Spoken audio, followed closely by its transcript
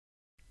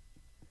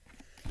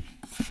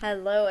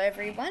Hello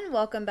everyone,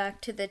 welcome back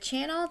to the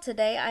channel.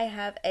 Today I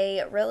have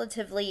a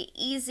relatively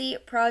easy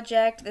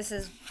project. This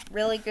is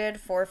really good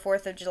for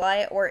 4th of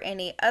July or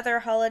any other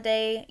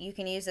holiday. You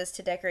can use this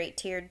to decorate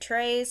tiered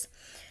trays.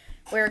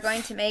 We're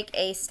going to make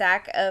a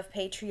stack of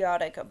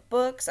patriotic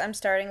books. I'm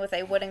starting with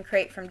a wooden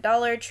crate from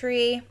Dollar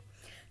Tree,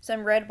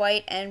 some red,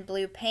 white, and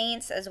blue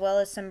paints, as well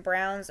as some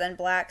browns and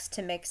blacks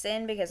to mix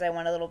in because I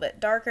want a little bit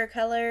darker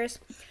colors.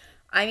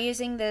 I'm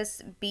using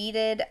this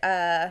beaded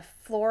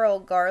floral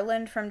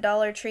garland from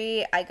Dollar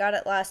Tree. I got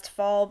it last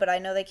fall, but I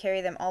know they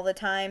carry them all the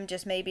time,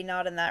 just maybe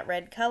not in that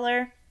red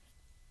color.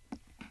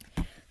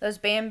 Those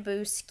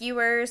bamboo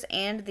skewers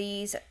and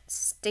these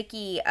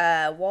sticky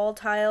wall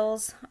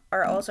tiles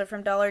are also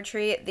from Dollar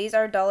Tree. These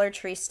are Dollar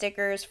Tree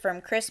stickers from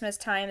Christmas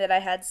time that I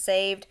had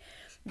saved.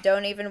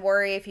 Don't even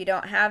worry if you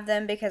don't have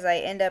them because I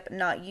end up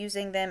not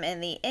using them in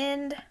the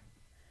end.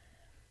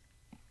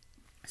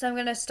 So I'm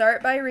going to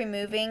start by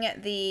removing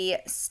the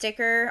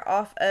sticker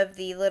off of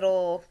the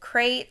little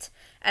crate,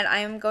 and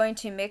I'm going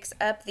to mix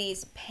up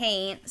these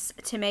paints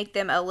to make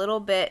them a little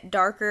bit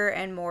darker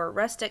and more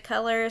rustic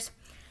colors.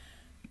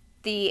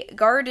 The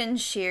garden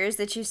shears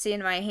that you see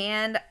in my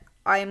hand,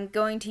 I'm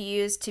going to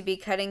use to be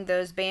cutting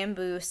those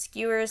bamboo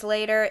skewers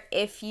later.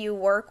 If you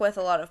work with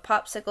a lot of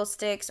popsicle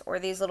sticks or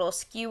these little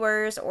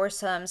skewers or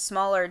some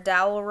smaller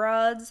dowel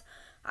rods,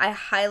 I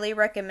highly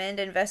recommend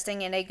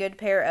investing in a good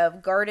pair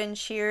of garden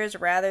shears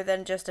rather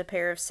than just a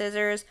pair of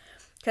scissors,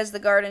 because the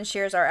garden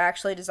shears are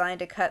actually designed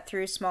to cut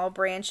through small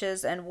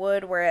branches and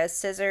wood, whereas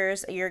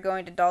scissors, you're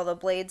going to dull the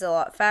blades a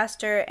lot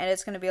faster and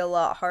it's going to be a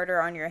lot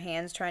harder on your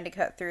hands trying to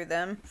cut through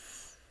them.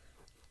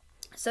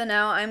 So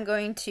now I'm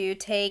going to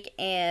take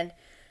and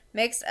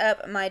mix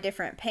up my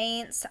different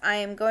paints. I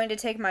am going to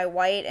take my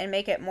white and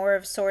make it more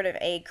of sort of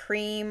a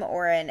cream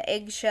or an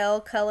eggshell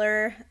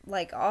color,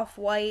 like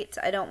off-white.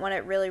 I don't want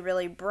it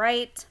really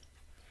bright.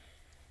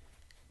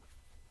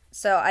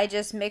 So I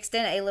just mixed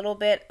in a little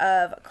bit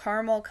of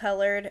caramel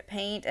colored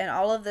paint, and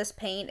all of this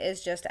paint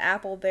is just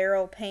apple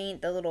barrel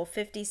paint, the little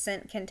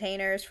 50-cent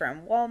containers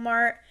from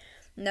Walmart.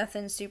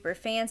 Nothing super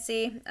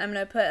fancy. I'm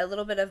going to put a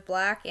little bit of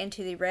black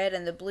into the red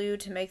and the blue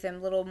to make them a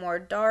little more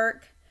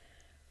dark.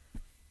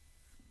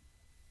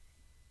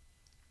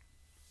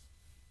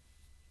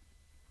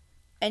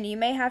 And you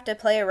may have to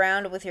play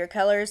around with your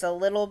colors a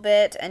little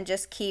bit and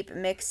just keep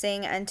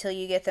mixing until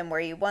you get them where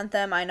you want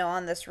them. I know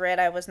on this red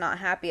I was not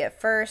happy at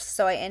first,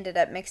 so I ended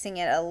up mixing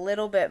it a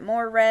little bit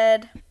more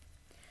red.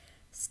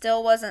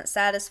 Still wasn't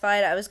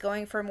satisfied. I was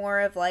going for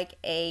more of like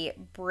a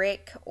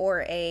brick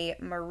or a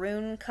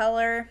maroon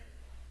color.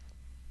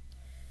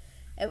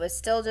 It was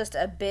still just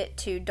a bit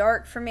too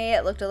dark for me.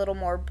 It looked a little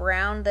more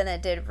brown than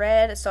it did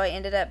red, so I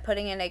ended up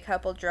putting in a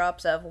couple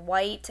drops of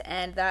white,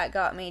 and that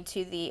got me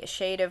to the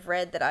shade of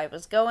red that I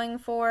was going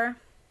for.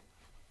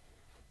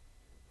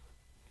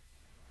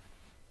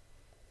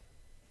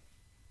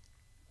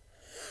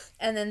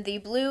 And then the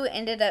blue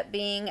ended up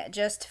being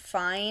just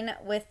fine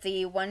with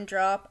the one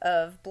drop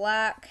of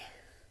black.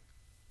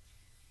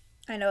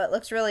 I know it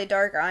looks really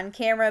dark on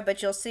camera,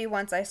 but you'll see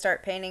once I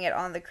start painting it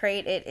on the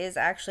crate, it is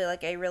actually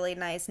like a really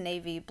nice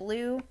navy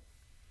blue.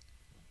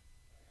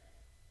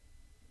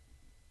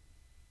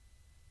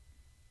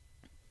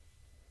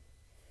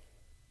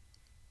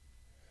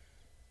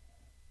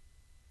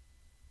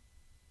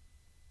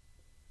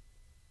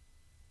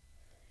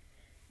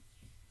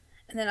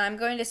 And then I'm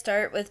going to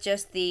start with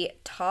just the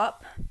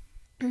top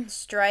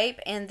stripe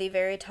and the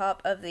very top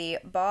of the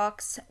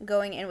box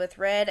going in with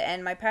red,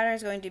 and my pattern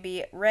is going to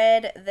be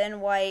red,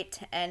 then white,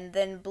 and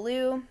then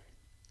blue.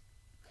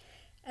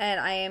 And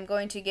I am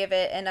going to give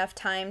it enough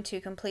time to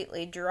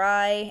completely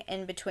dry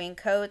in between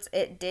coats.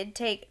 It did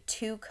take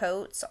 2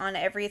 coats on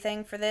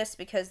everything for this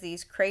because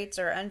these crates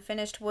are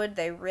unfinished wood.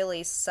 They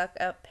really suck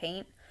up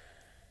paint.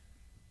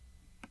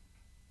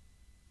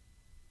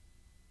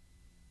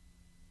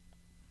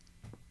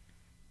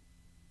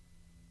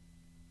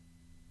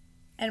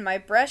 And my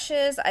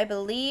brushes, I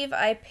believe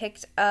I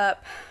picked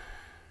up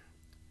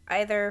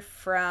either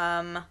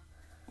from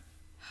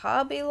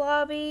Hobby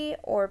Lobby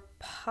or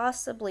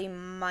possibly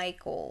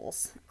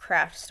Michael's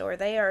craft store.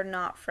 They are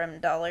not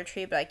from Dollar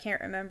Tree, but I can't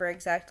remember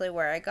exactly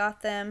where I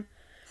got them.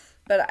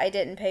 But I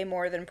didn't pay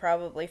more than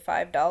probably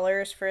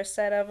 $5 for a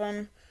set of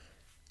them.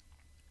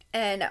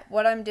 And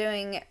what I'm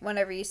doing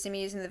whenever you see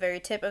me using the very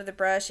tip of the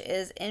brush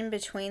is in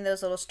between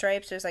those little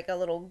stripes, there's like a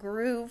little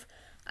groove.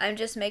 I'm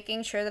just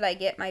making sure that I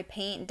get my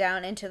paint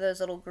down into those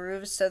little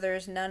grooves so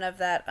there's none of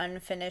that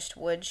unfinished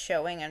wood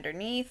showing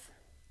underneath.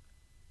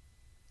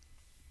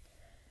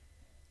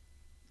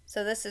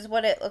 So this is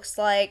what it looks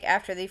like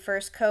after the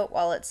first coat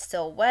while it's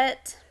still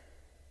wet.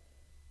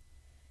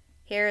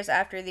 Here's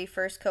after the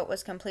first coat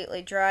was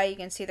completely dry. You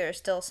can see there are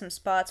still some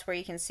spots where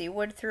you can see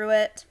wood through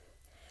it.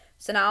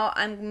 So now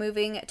I'm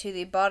moving to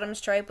the bottom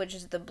stripe, which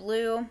is the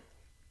blue.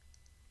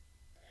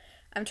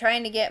 I'm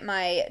trying to get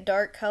my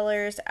dark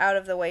colors out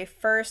of the way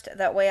first.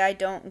 That way I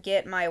don't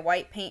get my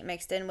white paint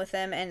mixed in with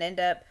them and end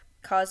up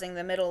causing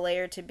the middle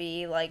layer to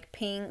be like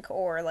pink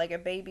or like a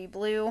baby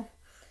blue.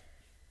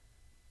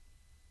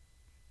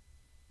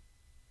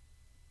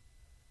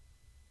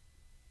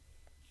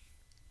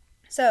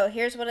 So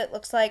here's what it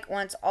looks like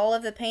once all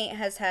of the paint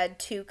has had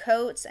 2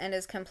 coats and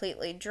is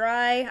completely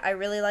dry. I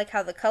really like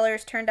how the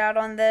colors turned out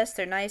on this.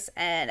 They're nice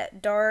and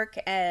dark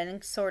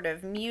and sort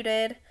of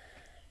muted.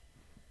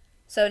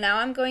 So now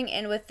I'm going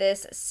in with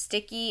this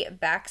sticky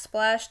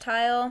backsplash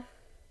tile.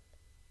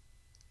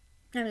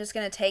 I'm just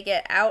going to take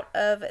it out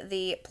of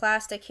the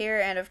plastic here,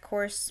 and of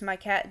course my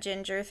cat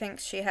Ginger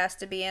thinks she has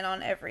to be in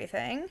on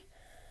everything.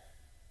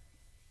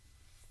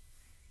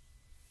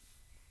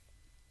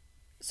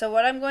 So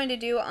what I'm going to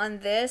do on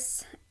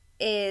this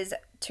is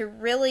to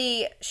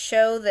really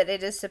show that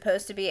it is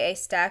supposed to be a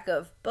stack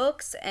of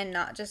books and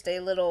not just a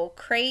little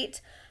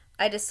crate.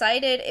 I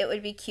decided it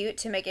would be cute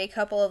to make a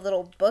couple of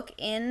little book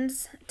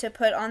ends to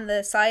put on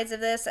the sides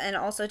of this, and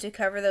also to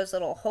cover those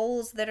little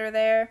holes that are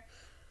there.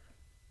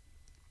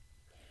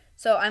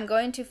 So I'm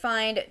going to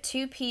find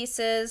 2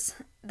 pieces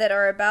that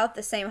are about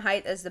the same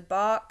height as the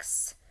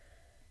box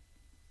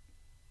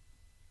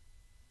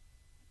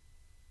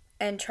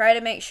and try to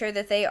make sure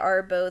that they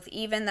are both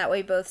even. That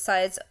way both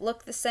sides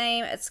look the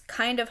same. It's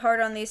kind of hard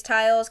on these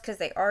tiles because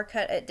they are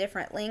cut at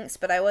different lengths,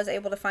 but I was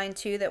able to find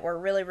 2 that were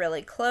really,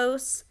 really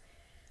close.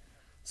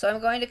 So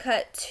I'm going to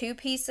cut 2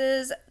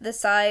 pieces the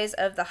size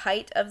of the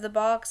height of the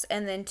box,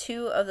 and then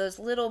 2 of those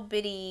little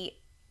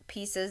bitty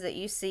pieces that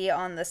you see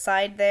on the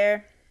side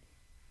there.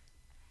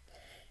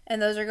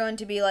 And those are going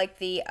to be like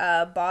the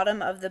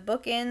bottom of the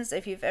bookends.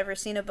 If you've ever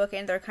seen a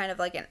bookend, they're kind of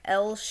like an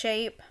L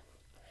shape.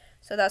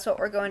 So that's what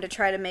we're going to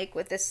try to make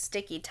with this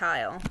sticky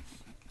tile.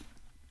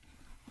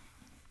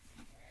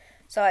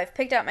 So I've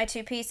picked out my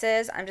 2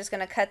 pieces. I'm just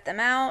going to cut them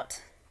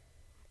out.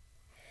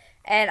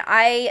 And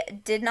I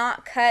did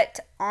not cut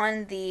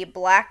on the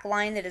black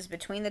line that is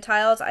between the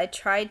tiles. I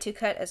tried to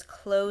cut as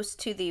close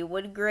to the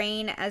wood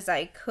grain as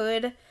I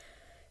could.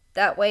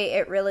 That way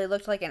it really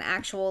looked like an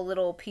actual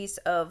little piece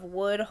of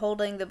wood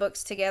holding the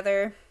books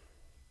together.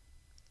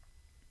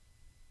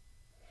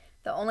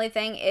 The only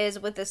thing is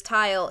with this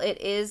tile,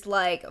 it is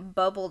like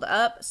bubbled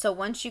up. So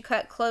once you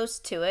cut close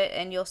to it,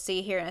 and you'll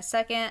see here in a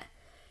second,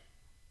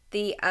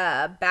 the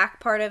back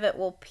part of it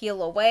will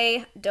peel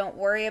away. Don't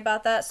worry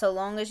about that. So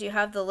long as you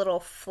have the little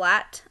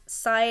flat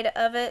side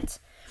of it,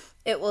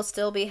 it will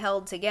still be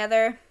held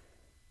together.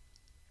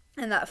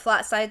 And that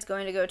flat side is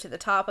going to go to the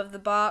top of the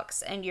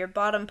box, and your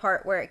bottom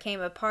part where it came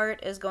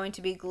apart is going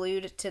to be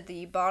glued to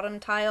the bottom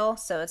tile,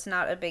 so it's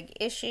not a big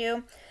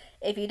issue.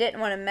 If you didn't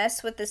want to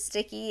mess with the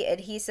sticky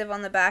adhesive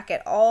on the back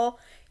at all,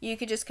 you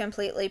could just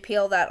completely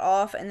peel that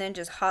off and then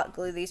just hot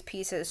glue these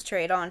pieces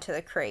straight onto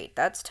the crate.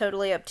 That's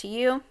totally up to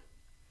you.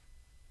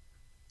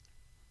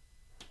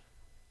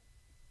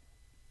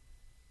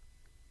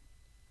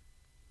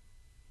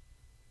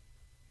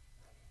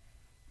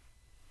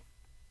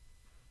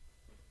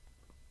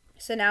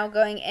 So now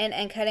going in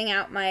and cutting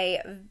out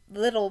my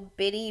little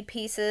bitty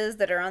pieces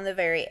that are on the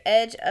very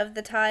edge of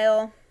the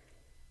tile.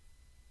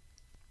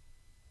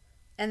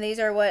 And these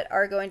are what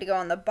are going to go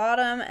on the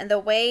bottom. And the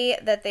way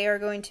that they are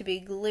going to be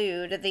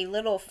glued, the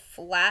little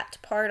flat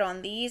part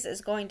on these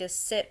is going to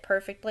sit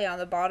perfectly on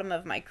the bottom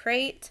of my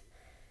crate.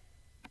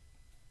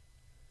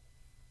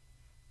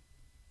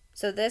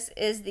 So this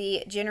is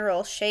the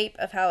general shape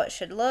of how it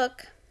should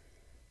look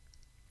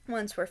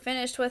once we're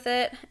finished with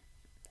it.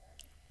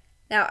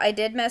 Now I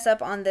did mess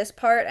up on this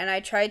part, and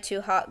I tried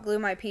to hot glue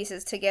my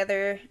pieces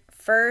together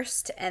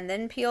first and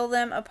then peel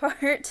them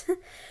apart.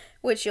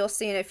 Which you'll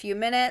see in a few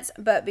minutes.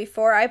 But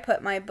before I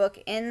put my book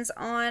ends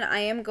on, I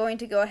am going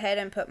to go ahead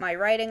and put my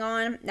writing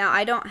on. Now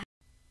I don't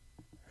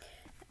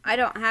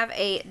have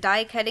a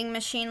die cutting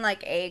machine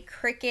like a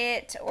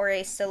Cricut or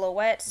a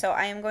Silhouette, so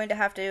I am going to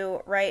have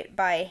to write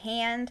by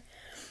hand.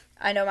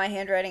 I know my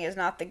handwriting is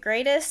not the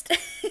greatest.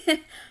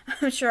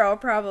 I'm sure I'll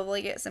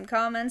probably get some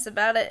comments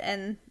about it,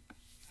 and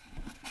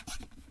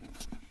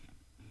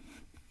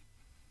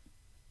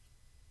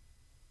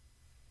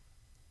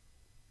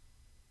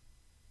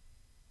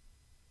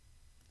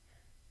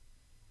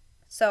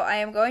so I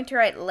am going to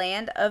write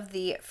Land of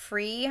the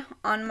Free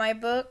on my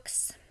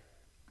books.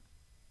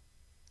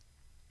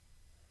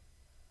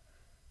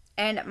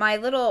 And my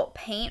little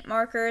paint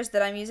markers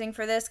that I'm using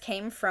for this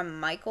came from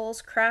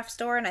Michael's craft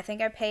store, and I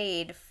think I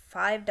paid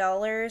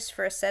 $5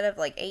 for a set of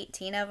like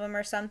 18 of them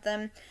or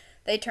something.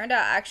 They turned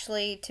out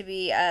actually to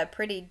be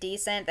pretty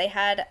decent. They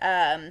had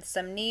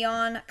some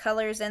neon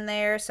colors in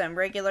there, some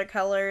regular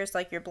colors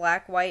like your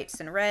black, whites,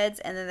 and reds,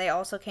 and then they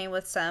also came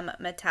with some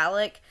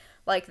metallic,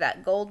 like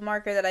that gold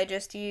marker that I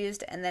just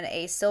used, and then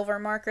a silver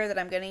marker that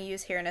I'm going to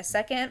use here in a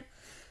second.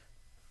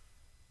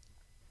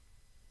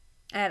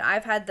 And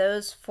I've had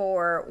those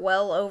for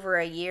well over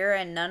a year,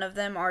 and none of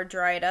them are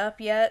dried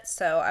up yet,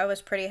 so I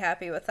was pretty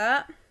happy with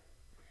that.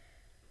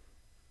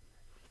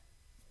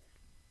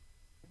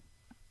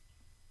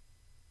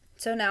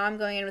 So now I'm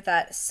going in with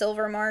that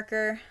silver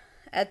marker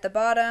at the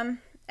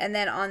bottom. And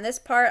then on this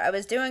part, I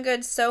was doing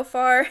good so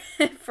far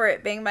for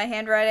it being my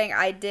handwriting.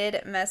 I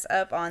did mess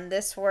up on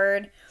this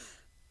word,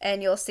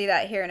 and you'll see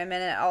that here in a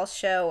minute. I'll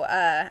show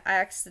I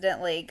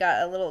accidentally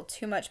got a little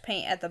too much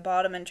paint at the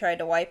bottom and tried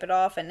to wipe it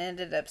off and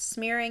ended up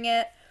smearing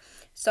it.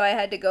 So I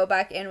had to go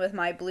back in with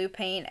my blue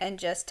paint and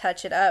just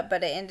touch it up,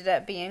 but it ended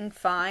up being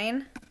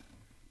fine.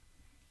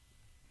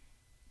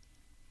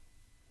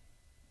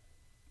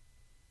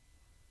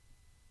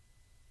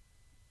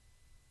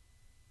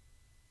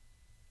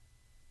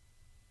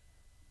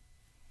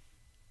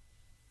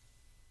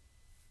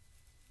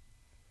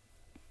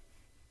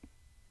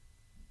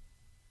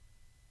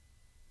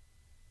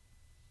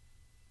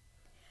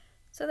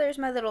 So there's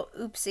my little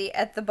oopsie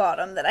at the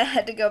bottom that I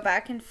had to go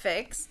back and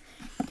fix.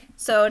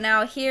 So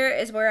now here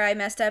is where I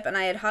messed up, and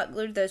I had hot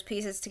glued those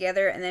pieces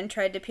together and then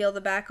tried to peel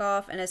the back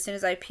off, and as soon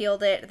as I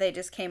peeled it, they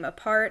just came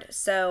apart.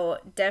 So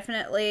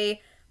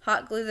definitely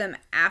hot glue them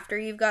after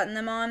you've gotten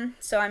them on.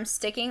 So I'm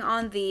sticking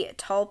on the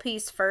tall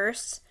piece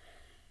first.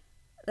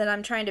 Then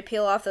I'm trying to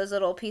peel off those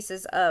little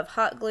pieces of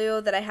hot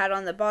glue that I had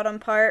on the bottom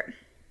part.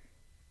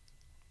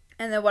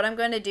 And then what I'm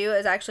going to do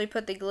is actually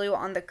put the glue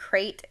on the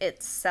crate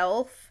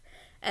itself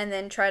and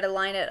then try to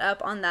line it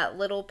up on that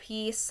little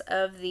piece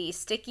of the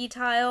sticky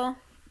tile,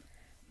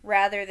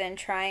 rather than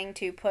trying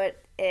to put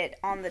it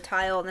on the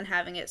tile and then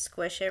having it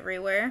squish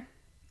everywhere.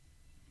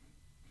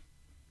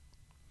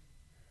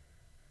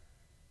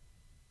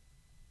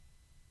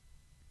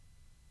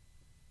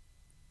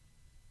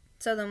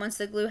 So then once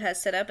the glue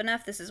has set up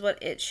enough, this is what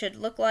it should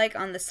look like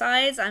on the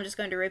sides. I'm just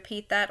going to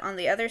repeat that on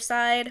the other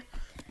side.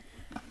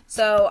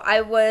 So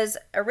I was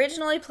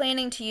originally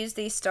planning to use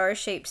these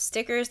star-shaped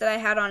stickers that I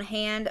had on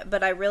hand,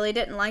 but I really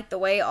didn't like the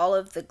way all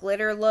of the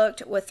glitter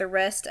looked with the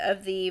rest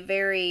of the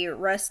very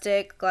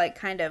rustic, like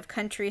kind of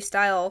country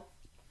style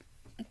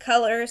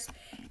colors.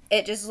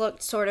 It just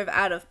looked sort of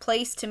out of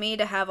place to me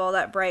to have all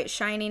that bright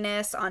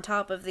shininess on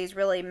top of these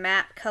really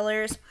matte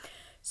colors.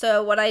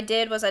 So what I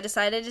did was I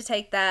decided to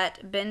take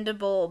that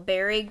bendable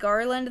berry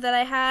garland that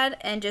I had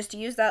and just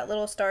use that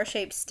little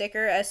star-shaped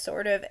sticker as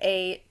sort of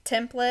a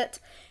template.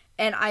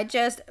 And I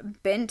just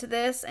bent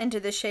this into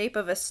the shape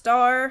of a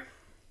star.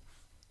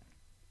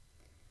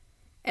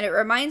 And it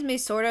reminds me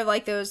sort of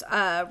like those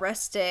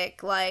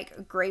rustic,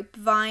 like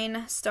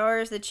grapevine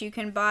stars that you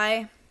can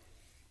buy.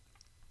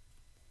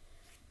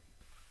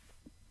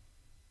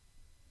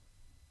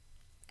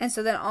 And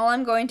so then all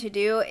I'm going to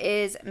do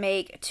is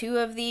make 2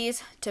 of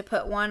these to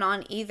put one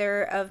on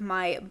either of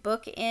my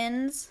book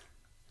ends.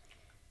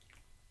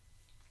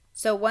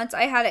 So once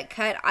I had it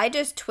cut, I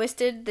just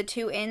twisted the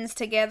 2 ends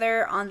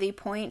together on the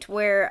point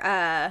where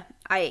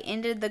I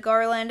ended the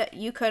garland.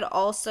 You could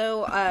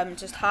also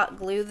just hot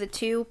glue the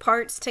 2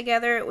 parts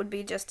together. It would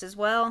be just as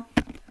well.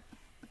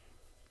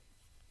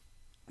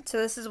 So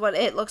this is what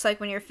it looks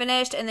like when you're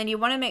finished. And then you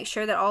want to make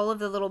sure that all of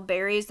the little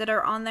berries that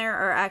are on there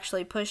are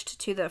actually pushed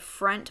to the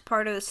front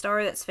part of the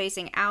star that's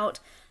facing out.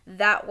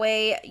 That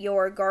way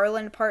your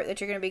garland part that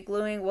you're going to be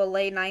gluing will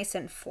lay nice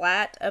and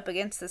flat up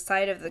against the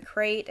side of the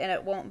crate and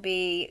it won't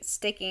be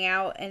sticking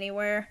out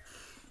anywhere.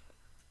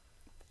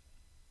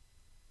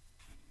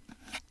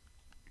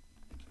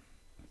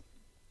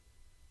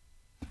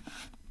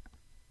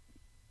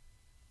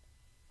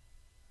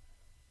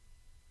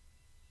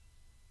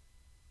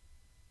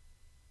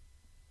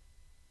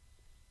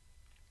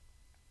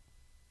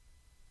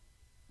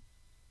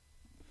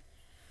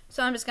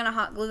 So I'm just going to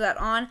hot glue that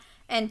on.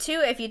 And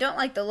 2, if you don't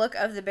like the look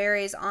of the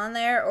berries on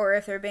there, or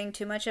if they're being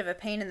too much of a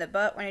pain in the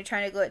butt when you're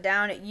trying to glue it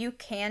down, you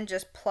can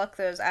just pluck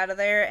those out of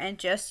there and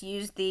just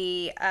use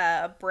the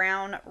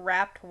brown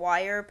wrapped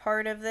wire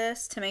part of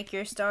this to make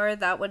your star.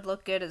 That would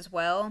look good as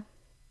well.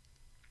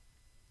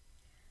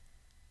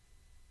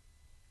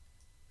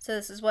 So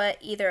this is what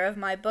either of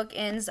my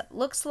bookends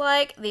looks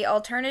like. The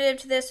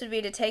alternative to this would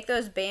be to take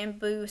those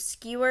bamboo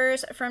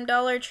skewers from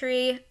Dollar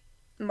Tree,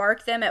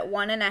 mark them at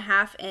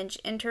 1.5 inch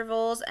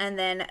intervals, and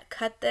then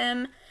cut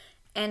them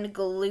and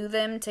glue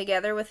them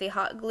together with the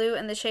hot glue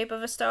in the shape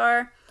of a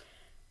star.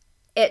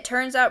 It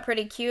turns out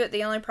pretty cute.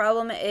 The only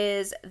problem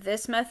is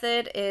this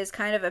method is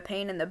kind of a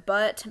pain in the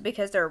butt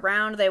because they're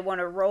round. They want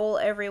to roll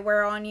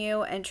everywhere on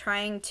you, and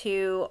trying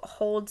to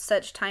hold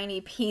such tiny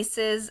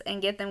pieces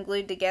and get them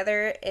glued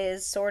together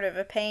is sort of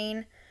a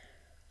pain.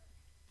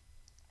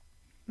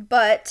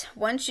 But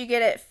once you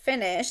get it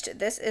finished,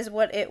 this is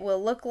what it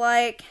will look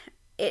like.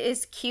 It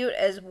is cute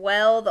as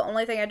well. The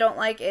only thing I don't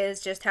like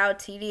is just how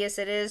tedious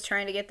it is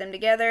trying to get them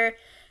together.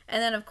 And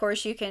then of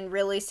course you can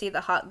really see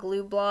the hot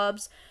glue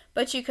blobs.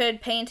 But you could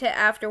paint it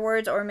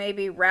afterwards or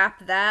maybe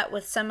wrap that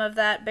with some of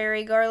that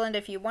berry garland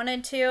if you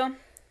wanted to.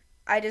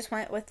 I just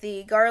went with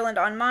the garland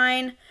on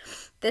mine.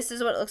 This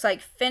is what it looks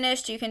like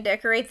finished. You can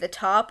decorate the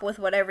top with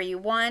whatever you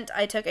want.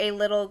 I took a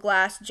little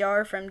glass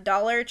jar from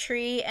Dollar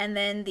Tree and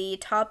then the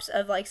tops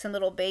of like some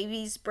little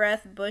baby's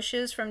breath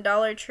bushes from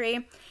Dollar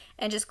Tree,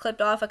 and just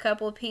clipped off a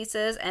couple of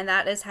pieces, and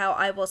that is how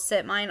I will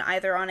sit mine,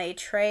 either on a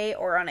tray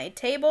or on a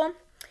table.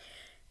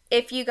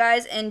 If you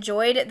guys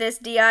enjoyed this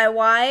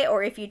DIY,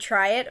 or if you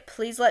try it,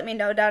 please let me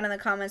know down in the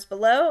comments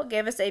below.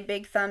 Give us a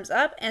big thumbs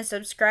up and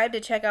subscribe to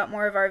check out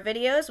more of our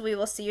videos. We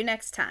will see you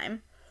next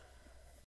time.